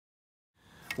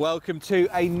Welcome to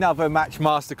another match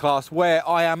masterclass where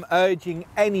I am urging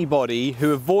anybody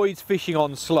who avoids fishing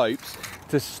on slopes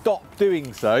to stop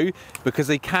doing so, because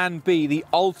they can be the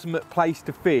ultimate place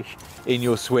to fish in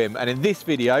your swim. And in this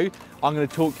video, I'm going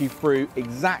to talk you through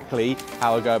exactly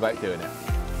how I go about doing it.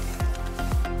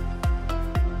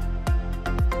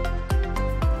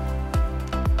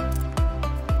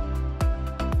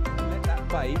 Let that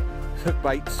bait, hook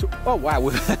bait, oh wow,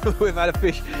 we've had a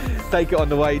fish take it on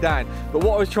the way down. But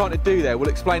what I was trying to do there, we'll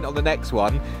explain it on the next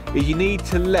one, is you need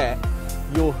to let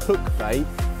your hook bait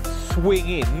swing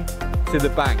in to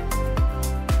the bank.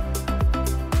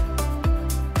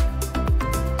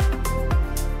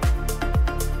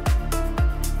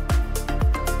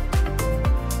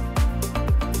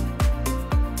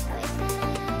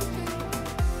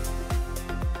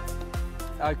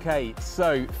 Okay,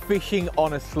 so fishing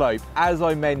on a slope, as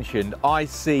I mentioned, I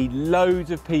see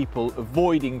loads of people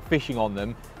avoiding fishing on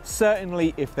them,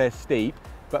 certainly if they're steep,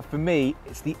 but for me,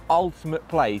 it's the ultimate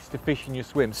place to fish in your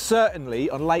swim. Certainly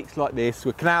on lakes like this,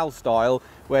 with canal style,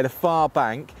 where the far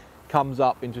bank comes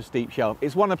up into a steep shelf.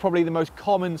 It's one of probably the most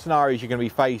common scenarios you're going to be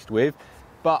faced with,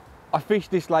 but I fished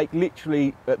this lake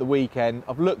literally at the weekend.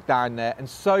 I've looked down there and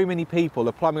so many people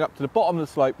are plumbing up to the bottom of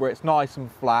the slope where it's nice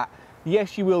and flat.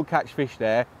 Yes, you will catch fish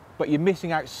there, but you're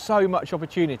missing out so much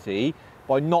opportunity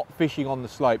by not fishing on the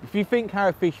slope. If you think how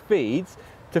a fish feeds,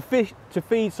 to feed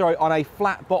on a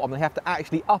flat bottom, they have to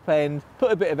actually upend,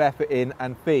 put a bit of effort in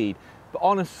and feed. But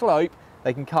on a slope,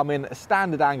 they can come in at a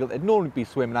standard angle they'd normally be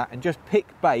swimming at and just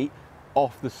pick bait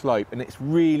off the slope. And it's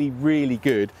really, really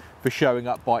good for showing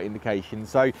up bite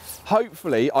indications. So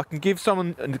hopefully I can give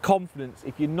someone the confidence,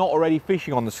 if you're not already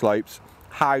fishing on the slopes,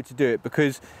 how to do it.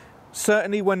 Because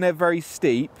certainly when they're very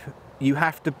steep, you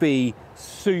have to be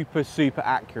super, super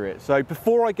accurate. So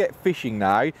before I get fishing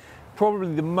now,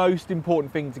 probably the most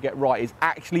important thing to get right is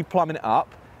actually plumbing it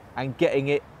up and getting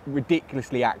it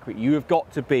ridiculously accurate. You have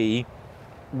got to be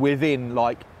within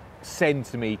like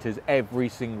centimeters every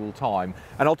single time.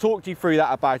 And I'll talk to you through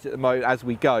that about it at the moment as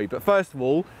we go. But first of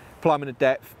all, plumbing the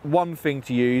depth, one thing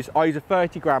to use, I use a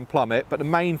 30-gram plummet, but the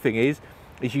main thing is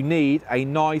you need a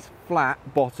nice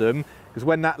flat bottom, because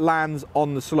when that lands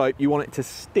on the slope, you want it to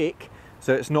stick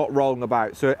so it's not rolling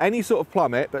about. So any sort of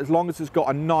plummet, but as long as it's got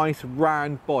a nice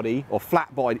round body, or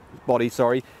flat body,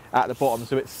 sorry, at the bottom,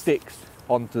 so it sticks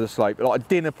onto the slope. Like a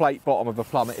dinner plate bottom of a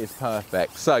plummet is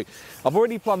perfect. So I've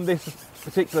already plumbed this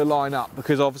particular line up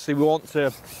because obviously we want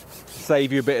to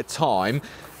save you a bit of time,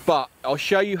 but I'll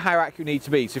show you how accurate you need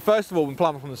to be. So first of all, when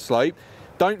plumbing from the slope,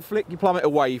 don't flick your plummet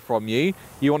away from you.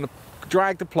 You want to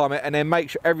drag the plummet and then make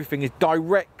sure everything is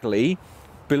directly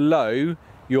below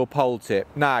your pole tip.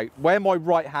 Now, where my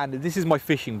right-handed, this is my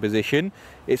fishing position,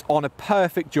 it's on a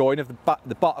perfect join of the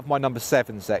butt of my number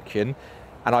 7 section,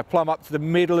 and I plumb up to the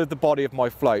middle of the body of my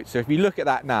float. So if you look at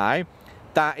that now,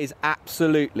 that is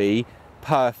absolutely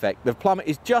perfect. The plummet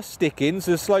is just sticking,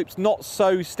 so the slope's not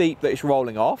so steep that it's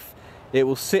rolling off. It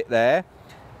will sit there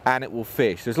and it will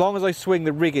fish. So as long as I swing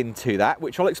the rig into that,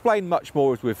 which I'll explain much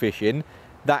more as we're fishing,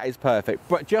 that is perfect.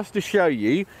 But just to show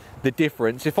you the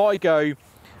difference, if I go,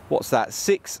 what's that,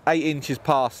 6-8 inches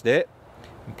past it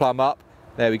and plumb up,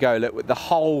 there we go, look, the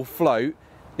whole float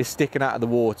is sticking out of the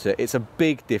water. It's a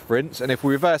big difference. And if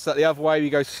we reverse that the other way,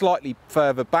 we go slightly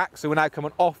further back, so we're now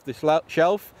coming off the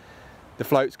shelf, the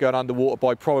float's going underwater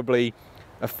by probably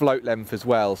a float length as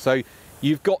well. So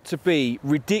you've got to be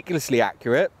ridiculously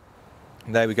accurate.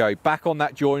 There we go, back on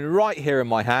that join right here in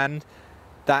my hand.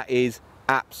 That is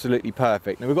absolutely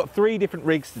perfect. Now we've got 3 different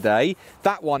rigs today.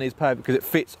 That one is perfect because it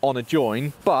fits on a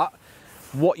join, but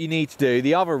what you need to do,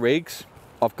 the other rigs,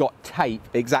 I've got tape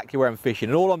exactly where I'm fishing,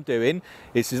 and all I'm doing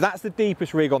is that's the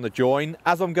deepest rig on the join.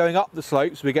 As I'm going up the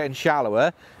slopes, we're getting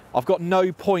shallower, I've got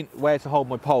no point where to hold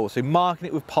my pole, so marking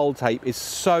it with pole tape is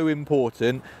so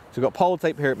important. So I've got pole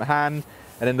tape here at my hand,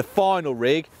 and then the final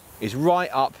rig is right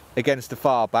up against the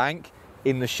far bank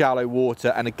in the shallow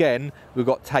water, and again we've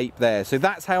got tape there. So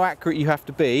that's how accurate you have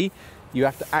to be. You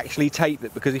have to actually tape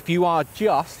it, because if you are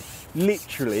just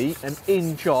literally an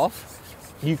inch off,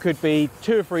 you could be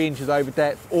 2 or 3 inches over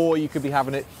depth, or you could be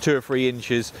having it 2 or 3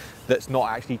 inches that's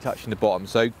not actually touching the bottom.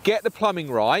 So get the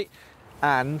plumbing right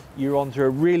and you're onto a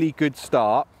really good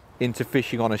start into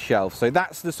fishing on a shelf. So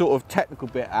that's the sort of technical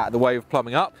bit out of the way of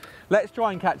plumbing up. Let's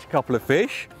try and catch a couple of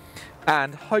fish,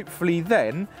 and hopefully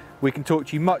then we can talk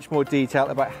to you much more detail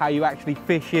about how you actually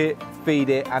fish it, feed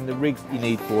it, and the rigs that you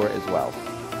need for it as well.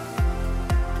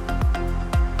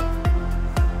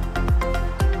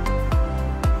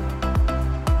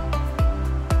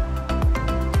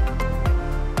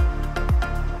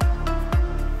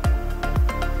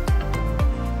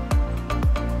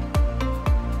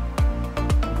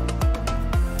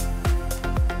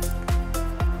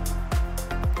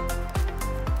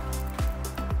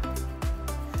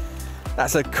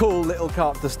 That's a cool little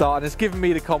carp to start, and it's given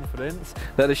me the confidence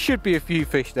that there should be a few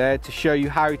fish there to show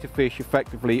you how to fish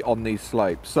effectively on these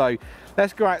slopes. So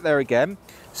let's go out there again.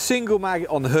 Single maggot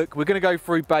on the hook. We're going to go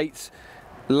through baits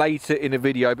later in the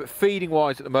video, but feeding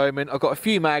wise at the moment, I've got a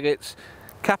few maggots,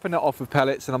 capping it off with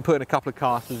pellets, and I'm putting a couple of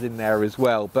casters in there as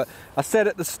well. But I said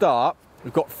at the start,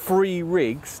 we've got 3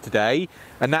 rigs today,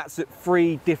 and that's at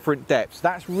 3 different depths.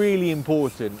 That's really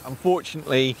important.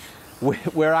 Unfortunately,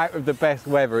 we're out of the best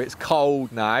weather. It's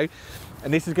cold now,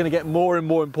 and this is going to get more and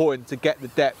more important to get the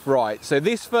depth right. So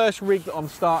this first rig that I'm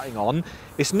starting on,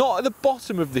 it's not at the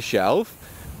bottom of the shelf,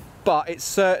 but it's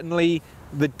certainly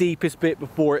the deepest bit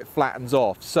before it flattens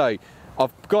off. So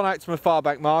I've gone out to my far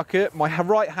back marker. My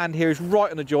right hand here is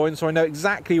right on the join, so I know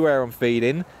exactly where I'm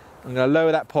feeding. I'm going to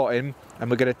lower that pot in,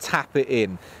 and we're going to tap it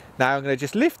in. Now I'm going to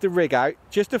just lift the rig out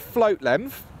just a float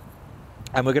length,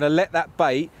 and we're going to let that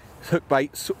bait, hook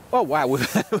bait, oh wow, we've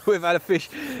had a fish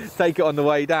take it on the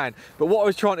way down. But what I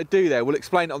was trying to do there, we'll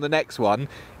explain it on the next one,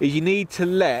 is you need to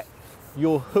let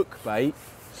your hook bait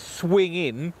swing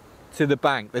in to the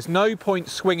bank. There's no point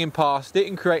swinging past it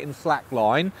and creating slack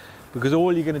line, because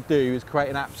all you're going to do is create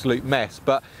an absolute mess.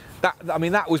 But that, I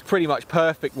mean, that was pretty much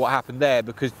perfect what happened there,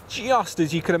 because just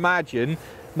as you can imagine,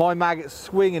 my maggot's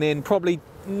swinging in, probably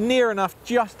near enough,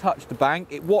 just touched the bank.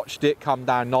 It watched it come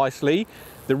down nicely.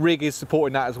 The rig is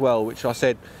supporting that as well, which I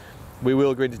said we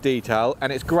will go into detail,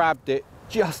 and it's grabbed it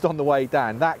just on the way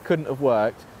down. That couldn't have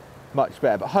worked much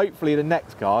better. But hopefully the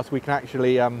next cast we can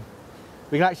actually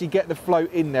get the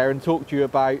float in there and talk to you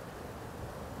about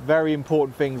very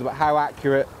important things about how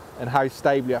accurate and how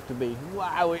stable you have to be.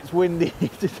 Wow, it's windy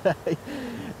today.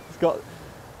 It's got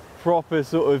proper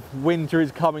sort of winter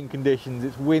is coming conditions.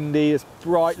 It's windy, it's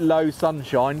bright, low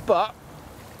sunshine, but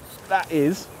that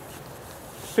is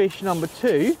fish number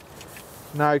 2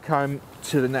 now come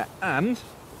to the net, and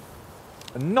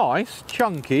a nice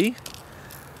chunky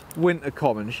winter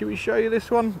common. Should we show you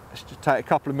this one? Let's just take a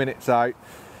couple of minutes out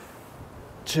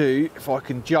to, if I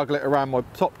can juggle it around my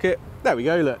top kit. There we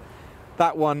go, look.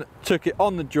 That one took it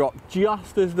on the drop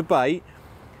just as the bait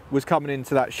was coming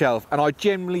into that shelf. And I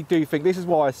generally do think, this is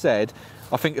why I said,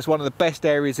 I think it's one of the best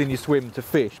areas in your swim to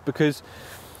fish, because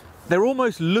they're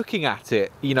almost looking at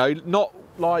it, you know, not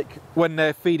like when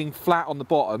they're feeding flat on the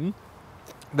bottom.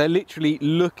 They're literally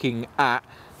looking at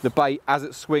the bait as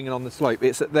it's swinging on the slope.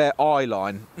 It's at their eye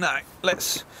line. Now,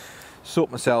 let's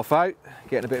sort myself out.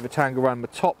 Getting a bit of a tangle around my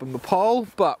top and my pole,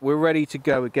 but we're ready to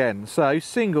go again. So,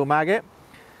 single maggot.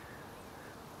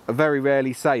 I very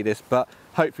rarely say this, but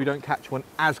hopefully don't catch one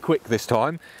as quick this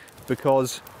time,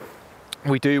 because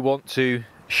we do want to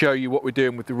show you what we're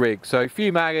doing with the rig. So a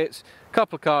few maggots, a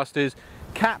couple of casters,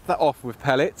 cap that off with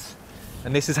pellets,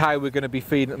 and this is how we're going to be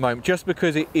feeding at the moment, just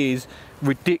because it is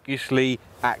ridiculously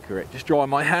accurate. Just dry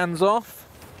my hands off.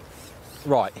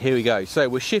 Right, here we go. So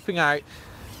we're shipping out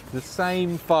the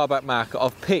same far back marker.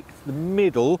 I've picked the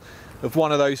middle of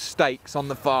one of those stakes on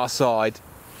the far side.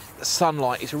 The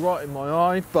sunlight is right in my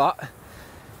eye, but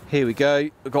here we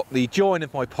go. I've got the join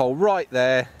of my pole right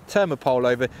there. Turn my pole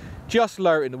over, just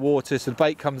lower it in the water so the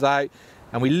bait comes out,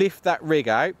 and we lift that rig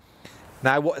out.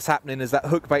 Now what's happening is that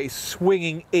hook bait is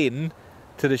swinging in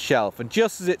to the shelf, and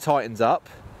just as it tightens up,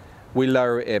 we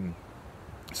lower it in.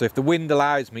 So if the wind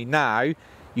allows me now,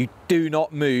 you do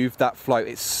not move that float.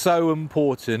 It's so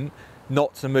important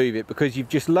not to move it, because you've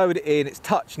just lowered it in, it's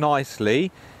touched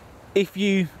nicely. If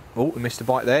you, oh, we missed a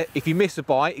bite there. If you miss a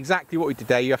bite, exactly what we did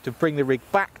there, you have to bring the rig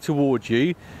back towards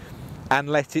you and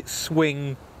let it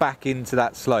swing back into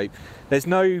that slope. There's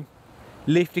no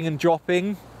lifting and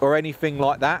dropping or anything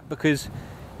like that, because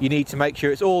you need to make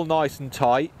sure it's all nice and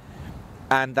tight,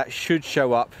 and that should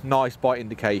show up nice bite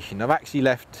indication. I've actually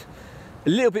left a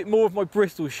little bit more of my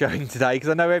bristles showing today, because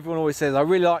I know everyone always says I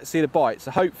really like to see the bite,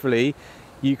 so hopefully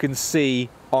you can see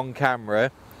on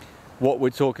camera what we're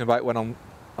talking about when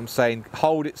I'm saying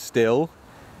hold it still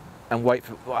and wait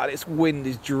for, wow, this wind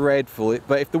is dreadful.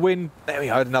 But if the wind, there we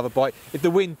go, another bite. If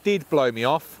the wind did blow me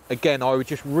off, again, I would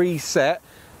just reset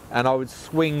and I would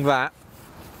swing that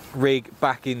rig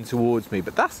back in towards me.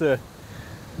 But that's a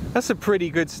pretty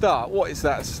good start. What is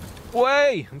that?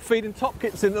 Way, I'm feeding top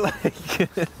kits in the lake.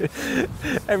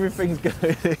 Everything's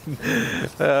going.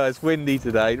 It's windy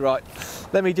today. Right,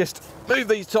 let me just move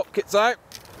these top kits out.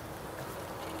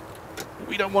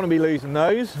 We don't want to be losing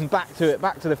those. And back to it,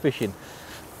 back to the fishing.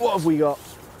 What have we got?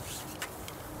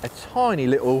 A tiny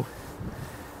little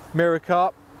mirror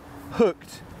carp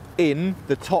hooked in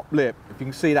the top lip. If you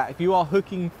can see that, if you are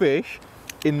hooking fish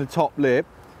in the top lip,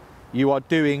 you are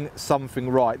doing something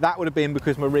right. That would have been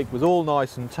because my rig was all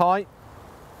nice and tight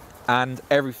and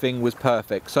everything was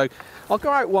perfect. So I'll go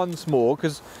out once more,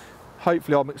 because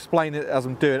hopefully I'm explaining it as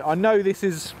I'm doing it. I know this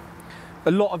is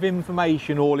a lot of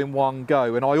information all in one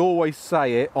go, and I always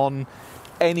say it on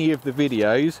any of the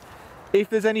videos. If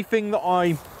there's anything that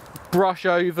I brush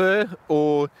over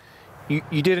or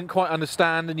you didn't quite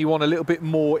understand and you want a little bit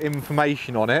more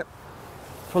information on it,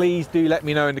 please do let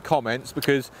me know in the comments,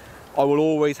 because I will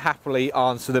always happily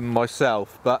answer them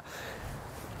myself. But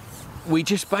we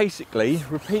just basically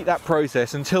repeat that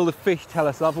process until the fish tell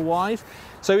us otherwise.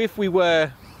 So if we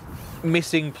were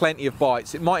missing plenty of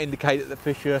bites, it might indicate that the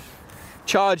fish are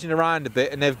charging around a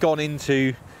bit and they've gone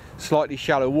into slightly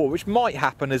shallow water, which might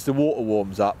happen as the water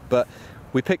warms up. But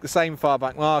we pick the same far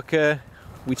back marker,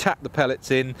 we tap the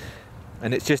pellets in,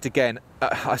 and it's just, again,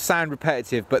 I sound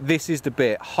repetitive, but this is the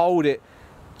bit. Hold it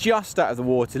just out of the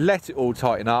water, let it all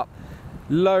tighten up,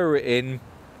 lower it in,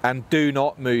 and do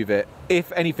not move it.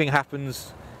 If anything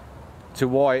happens to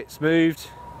why it's moved,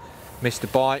 missed a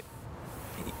bite,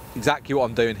 exactly what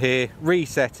I'm doing here,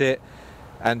 reset it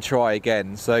and try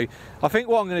again. So I think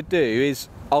what I'm going to do is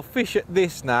I'll fish at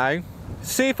this now,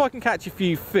 see if I can catch a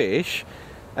few fish,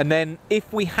 and then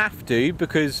if we have to,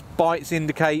 because bites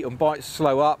indicate and bites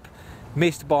slow up,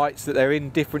 missed bites that they're in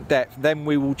different depth, then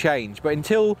we will change. But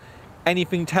until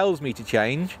anything tells me to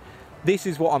change, this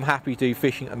is what I'm happy to do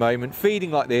fishing at the moment,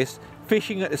 feeding like this,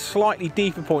 fishing at a slightly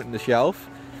deeper point in the shelf,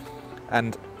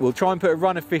 and we'll try and put a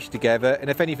run of fish together, and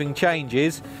if anything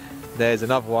changes, there's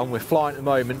another one, we're flying at the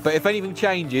moment, but if anything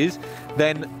changes,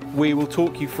 then we will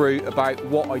talk you through about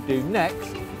what I do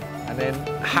next, and then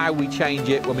how we change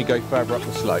it when we go further up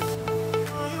the slope.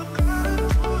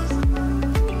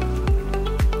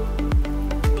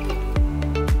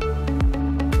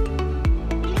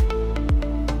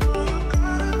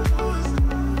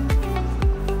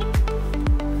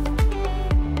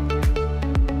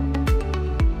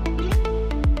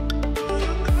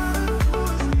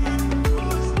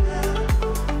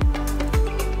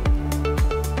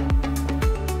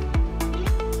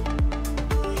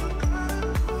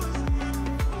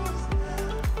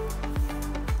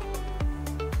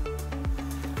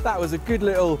 That was a good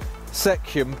little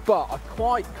section, but I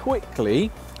quite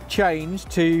quickly changed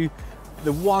to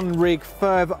the one rig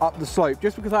further up the slope,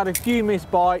 just because I had a few missed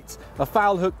bites, I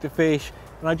foul hooked the fish,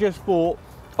 and I just thought,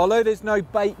 although there's no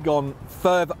bait gone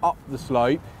further up the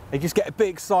slope, they just get a bit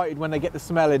excited when they get the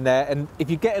smell in there, and if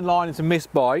you get in line into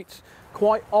missed bites,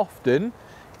 quite often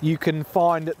you can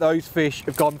find that those fish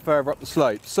have gone further up the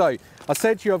slope. So I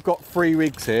said to you I've got 3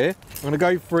 rigs here. I'm going to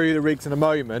go through the rigs in a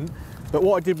moment. But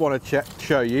what I did want to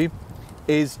show you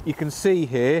is you can see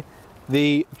here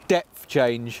the depth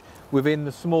change within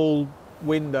the small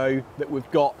window that we've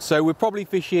got. So we're probably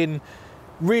fishing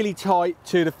really tight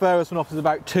to the furthest one off is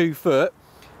about 2 foot.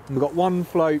 And we've got one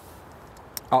float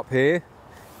up here,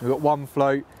 we've got one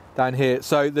float down here.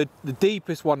 So the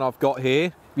deepest one I've got here,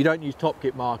 if you don't use top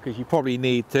kit markers, you probably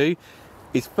need to,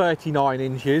 is 39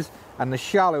 inches, and the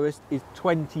shallowest is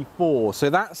 24. So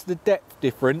that's the depth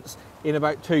difference in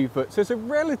about 2 foot. So it's a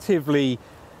relatively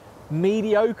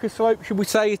mediocre slope, should we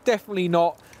say. It's definitely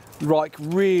not like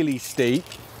really steep,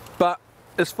 but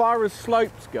as far as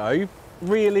slopes go,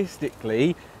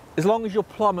 realistically, as long as your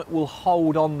plummet will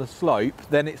hold on the slope,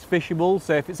 then it's fishable.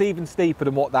 So if it's even steeper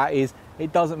than what that is,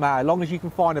 it doesn't matter. As long as you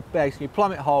can find a base and your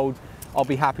plummet holds, I'll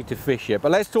be happy to fish it.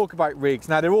 But let's talk about rigs.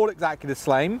 Now, they're all exactly the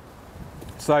same,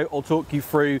 so I'll talk you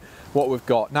through what we've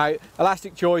got. Now,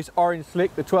 elastic choice, orange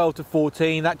slick, the 12 to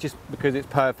 14, that's just because it's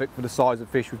perfect for the size of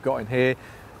fish we've got in here.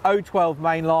 012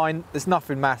 mainline, there's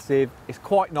nothing massive, it's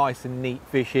quite nice and neat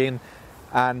fishing,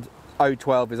 and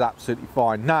 012 is absolutely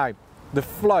fine. Now, the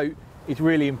float is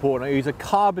really important. I use a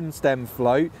carbon stem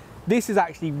float. This is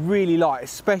actually really light,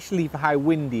 especially for how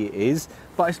windy it is,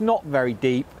 but it's not very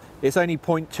deep. It's only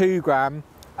 0.2 gram,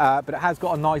 but it has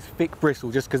got a nice thick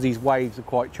bristle just because these waves are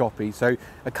quite choppy. So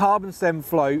a carbon stem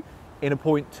float in a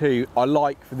 0.2 I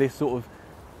like for this sort of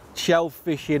shelf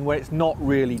fishing where it's not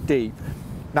really deep.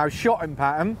 Now, shotting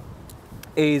pattern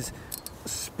is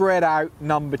spread out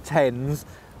number 10s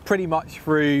pretty much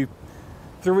through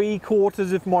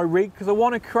 3/4 of my rig, because I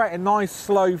want to create a nice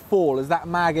slow fall as that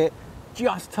maggot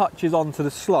just touches onto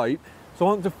the slope. So I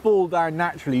want it to fall down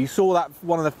naturally. You saw that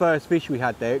one of the first fish we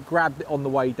had there, it grabbed it on the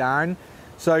way down.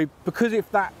 So because it's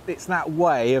that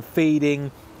way of feeding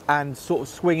and sort of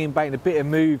swinging bait and a bit of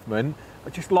movement,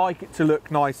 I just like it to look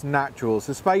nice and natural.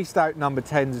 So spaced out number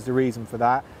 10s is the reason for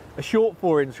that. A short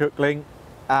 4-inch hook length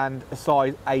and a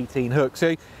size 18 hook. So,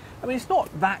 I mean, it's not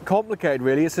that complicated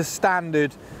really. It's a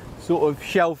standard sort of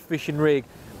shelf fishing rig.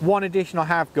 One addition I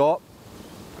have got,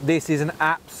 this is an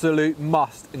absolute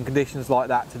must in conditions like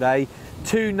that today.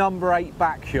 2 number 8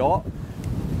 back shot.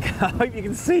 I hope you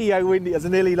can see how windy it is. I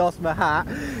nearly lost my hat.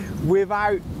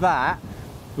 without that,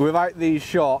 without these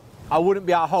shot, I wouldn't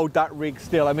be able to hold that rig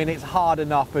still. I mean, it's hard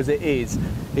enough as it is.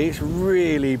 It's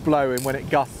really blowing when it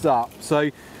gusts up. So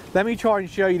let me try and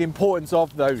show you the importance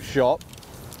of those shot,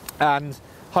 and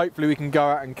hopefully we can go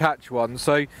out and catch one.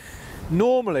 So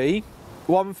normally,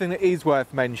 one thing that is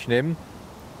worth mentioning,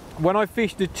 when I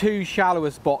fish the two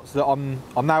shallower spots that I'm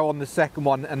now on the second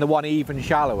one and the one even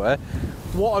shallower,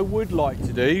 what I would like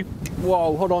to do,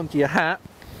 whoa, hold on to your hat,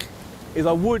 is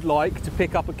I would like to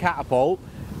pick up a catapult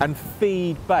and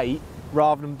feed bait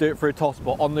rather than do it for a toss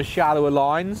spot on the shallower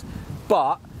lines.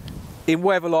 But in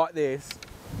weather like this,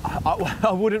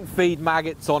 I wouldn't feed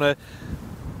maggots on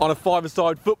a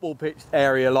five-a-side football pitch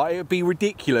area. Like, it would be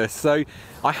ridiculous. So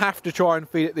I have to try and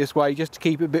feed it this way just to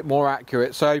keep it a bit more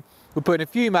accurate. So we're putting a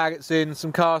few maggots in,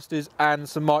 some casters and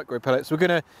some micro pellets. We're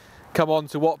going to come on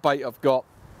to what bait I've got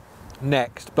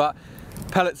next, but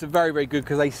pellets are very, very good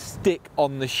because they stick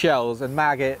on the shells, and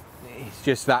maggot, it's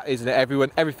just that, isn't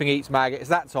it? Everything eats maggot. It's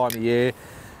that time of year,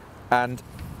 and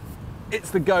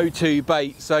it's the go-to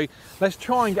bait. So let's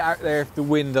try and get out there if the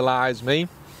wind allows me.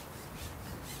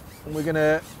 And we're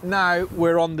gonna, now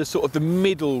we're on the sort of the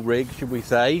middle rig, should we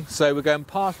say. So we're going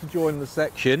past the join of the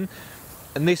section,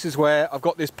 and this is where I've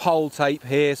got this pole tape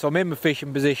here. So I'm in my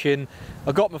fishing position,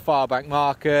 I've got my far bank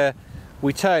marker,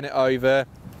 we turn it over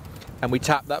and we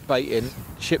tap that bait in,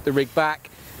 ship the rig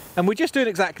back, and we're just doing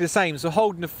exactly the same. So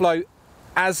holding the float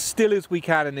as still as we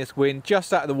can in this wind,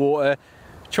 just out of the water,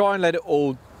 try and let it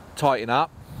all tighten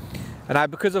up. And now,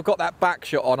 because I've got that back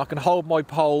shot on, I can hold my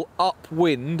pole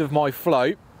upwind of my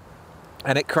float,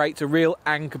 and it creates a real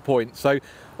anchor point. So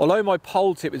although my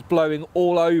pole tip is blowing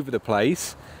all over the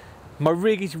place, my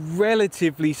rig is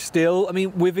relatively still. I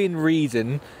mean, within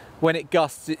reason. When it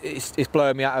gusts, it's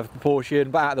blowing me out of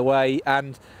proportion, but out of the way,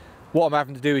 and what I'm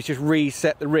having to do is just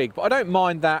reset the rig. But I don't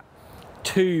mind that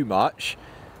too much.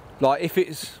 Like, if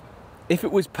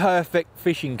it was perfect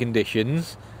fishing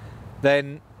conditions,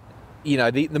 then, you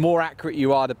know, the more accurate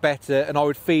you are, the better, and I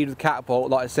would feed with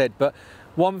catapult, like I said. But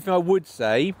one thing I would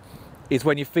say is,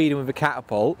 when you're feeding with a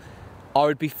catapult, I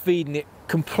would be feeding it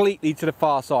completely to the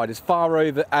far side, as far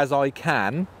over as I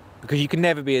can, because you can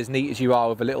never be as neat as you are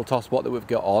with a little toss spot that we've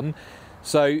got on.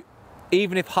 So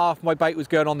even if half my bait was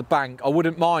going on the bank, I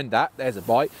wouldn't mind that. There's a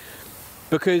bite.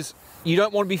 Because you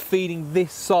don't want to be feeding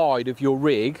this side of your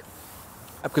rig,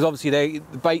 because obviously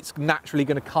the bait's naturally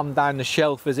going to come down the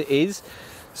shelf as it is.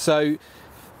 So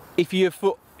if you're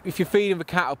feeding the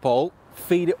catapult,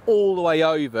 feed it all the way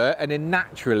over, and then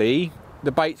naturally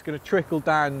the bait's going to trickle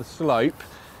down the slope.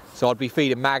 So I'd be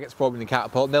feeding maggots probably in the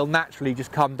catapult, and they'll naturally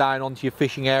just come down onto your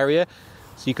fishing area.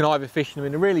 So you can either fish them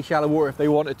in a really shallow water if they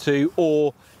wanted to,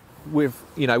 or with,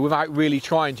 you know, without really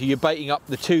trying to, you're baiting up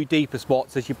the two deeper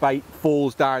spots as your bait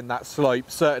falls down that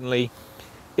slope, certainly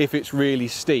if it's really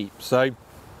steep. So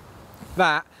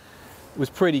that was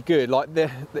pretty good. Like,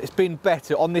 it's been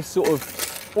better on this sort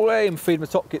of, boy, I'm feeding my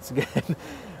top kits again.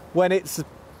 When it's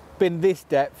been this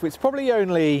depth, it's probably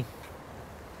only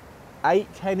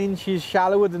 8-10 inches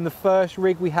shallower than the first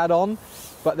rig we had on,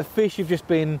 but the fish have just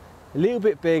been a little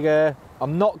bit bigger.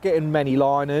 I'm not getting many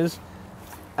liners,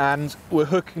 and we're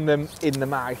hooking them in the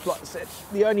mouth. Like I said,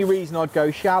 the only reason I'd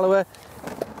go shallower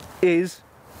is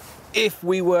if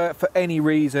we were, for any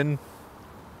reason,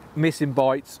 missing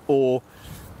bites or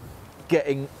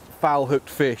getting foul hooked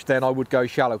fish, then I would go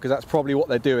shallow, because that's probably what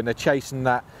they're doing. They're chasing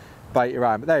that bait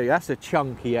around. But there you go, that's a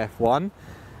chunky F1.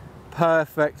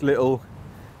 Perfect little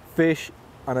fish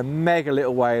and a mega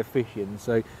little way of fishing.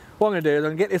 So what I'm going to do is I'm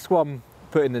going to get this one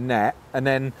put in the net, and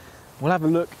then we'll have a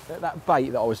look at that bait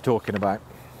that I was talking about.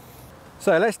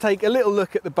 So let's take a little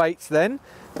look at the baits then,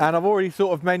 and I've already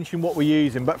sort of mentioned what we're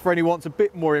using, but for anyone who wants a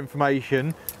bit more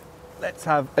information, let's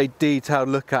have a detailed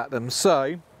look at them.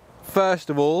 So first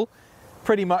of all,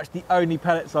 pretty much the only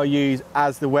pellets I use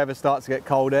as the weather starts to get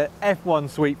colder, F1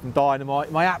 Sweet from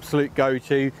Dynamite, my absolute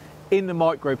go-to. In the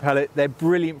micro pellet, they're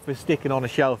brilliant for sticking on a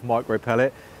shelf micro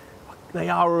pellet. They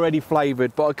are already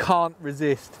flavoured, but I can't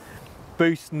resist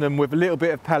boosting them with a little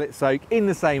bit of pellet soak in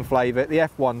the same flavour, the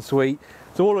F1 Sweet.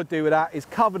 So all I do with that is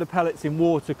cover the pellets in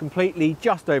water completely,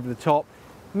 just over the top,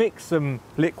 mix some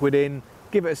liquid in,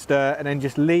 give it a stir, and then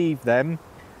just leave them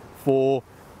for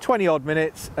 20 odd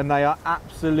minutes, and they are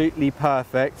absolutely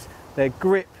perfect. They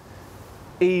grip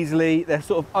easily, they're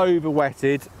sort of over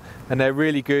wetted, and they're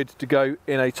really good to go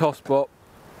in a toss spot.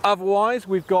 Otherwise,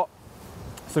 we've got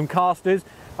some casters.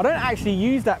 I don't actually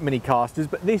use that many casters,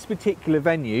 but this particular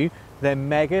venue, they're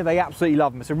mega. They absolutely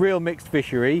love them. It's a real mixed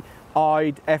fishery.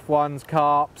 Eyed, F1s,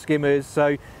 carp, skimmers,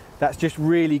 so that's just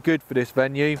really good for this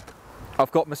venue.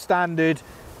 I've got my standard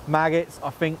maggots. I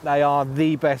think they are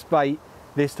the best bait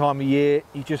this time of year,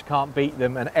 you just can't beat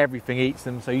them and everything eats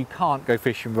them, so you can't go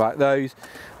fishing without those.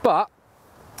 But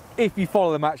if you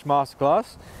follow the Match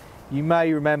Masterclass, you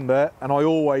may remember, and I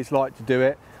always like to do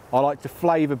it, I like to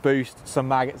flavour boost some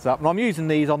maggots up. And I'm using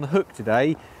these on the hook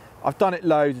today. I've done it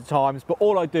loads of times, but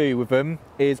all I do with them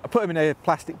is I put them in a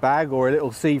plastic bag or a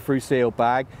little see-through seal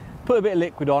bag, put a bit of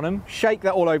liquid on them, shake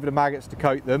that all over the maggots to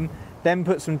coat them, then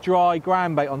put some dry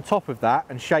ground bait on top of that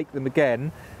and shake them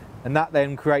again, and that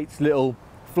then creates little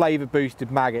flavour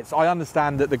boosted maggots. I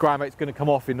understand that the ground bait's going to come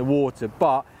off in the water,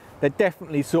 but they're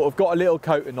definitely sort of got a little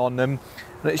coating on them,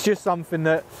 and it's just something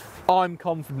that I'm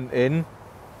confident in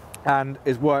and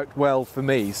has worked well for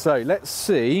me. So let's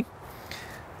see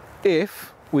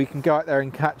if we can go out there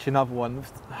and catch another one.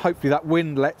 Hopefully that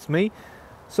wind lets me.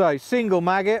 So single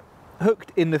maggot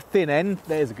hooked in the thin end.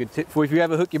 There's a good tip for you. If you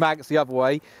ever hook your maggots the other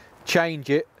way, change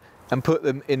it and put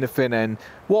them in the thin end.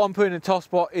 What I'm putting in the top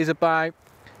spot is about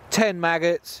 10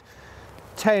 maggots,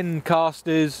 10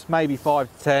 casters, maybe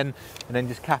 5 to 10, and then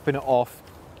just capping it off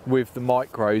with the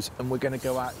micros. And we're going to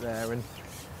go out there, and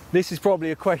this is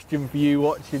probably a question for you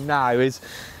watching now, is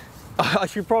I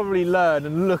should probably learn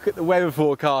and look at the weather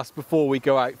forecast before we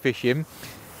go out fishing,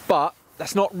 but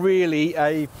that's not really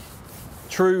a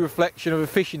true reflection of a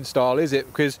fishing style, is it?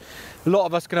 Because a lot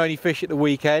of us can only fish at the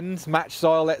weekends, match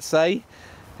style let's say,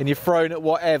 and you're thrown at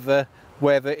whatever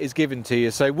weather is given to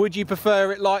you. So would you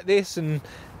prefer it like this and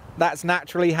that's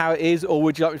naturally how it is, or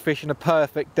would you like to fish on a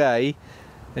perfect day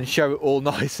and show it all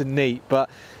nice and neat? But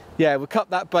yeah, we'll cut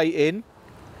that bait in.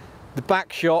 The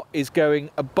back shot is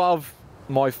going above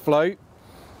my float,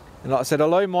 and like I said,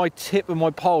 although my tip of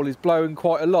my pole is blowing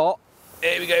quite a lot,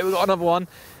 here we go, we've got another one.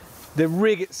 The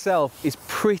rig itself is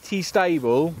pretty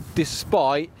stable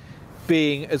despite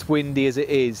being as windy as it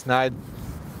is. Now,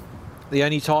 the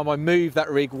only time I move that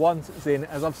rig once it's in,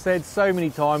 as I've said so many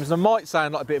times, and I might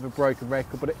sound like a bit of a broken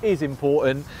record, but it is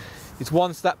important, is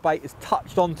once that bait is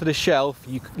touched onto the shelf,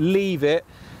 you leave it,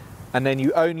 and then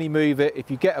you only move it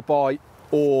if you get a bite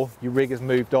or your rig has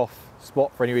moved off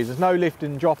spot for any reason. There's no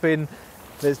lifting and dropping,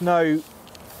 there's no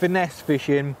finesse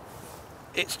fishing,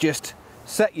 it's just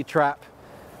set your trap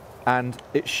and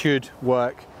it should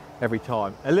work every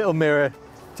time. A little mirror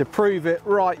to prove it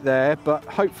right there, but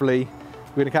hopefully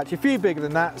we're going to catch a few bigger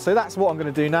than that. So that's what I'm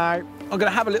going to do now. I'm going to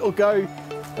have a little go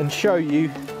and show you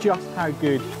just how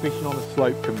good fishing on a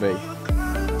slope can be.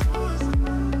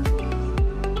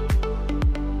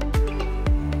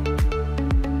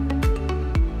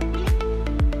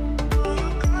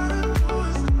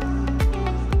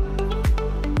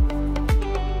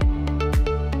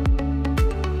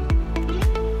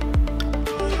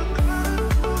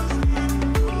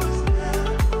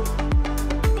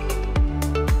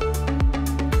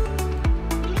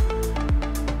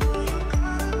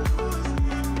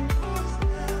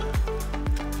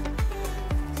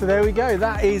 So there we go,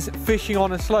 that is fishing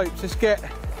on a slope. Let's get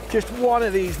just one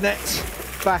of these nets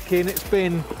back in. It's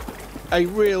been a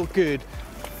real good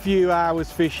few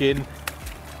hours fishing,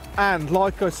 and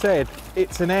like I said,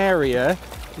 it's an area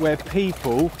where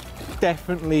people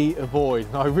definitely avoid,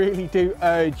 and I really do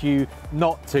urge you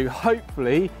not to.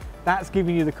 Hopefully that's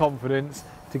giving you the confidence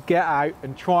to get out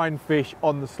and try and fish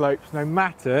on the slopes, no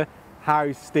matter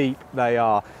how steep they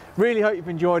are. Really hope you've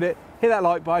enjoyed it. Hit that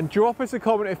like button, drop us a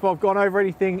comment if I've gone over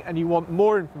anything and you want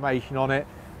more information on it.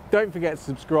 Don't forget to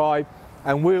subscribe,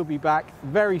 and we'll be back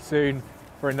very soon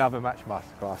for another Match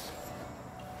Masterclass.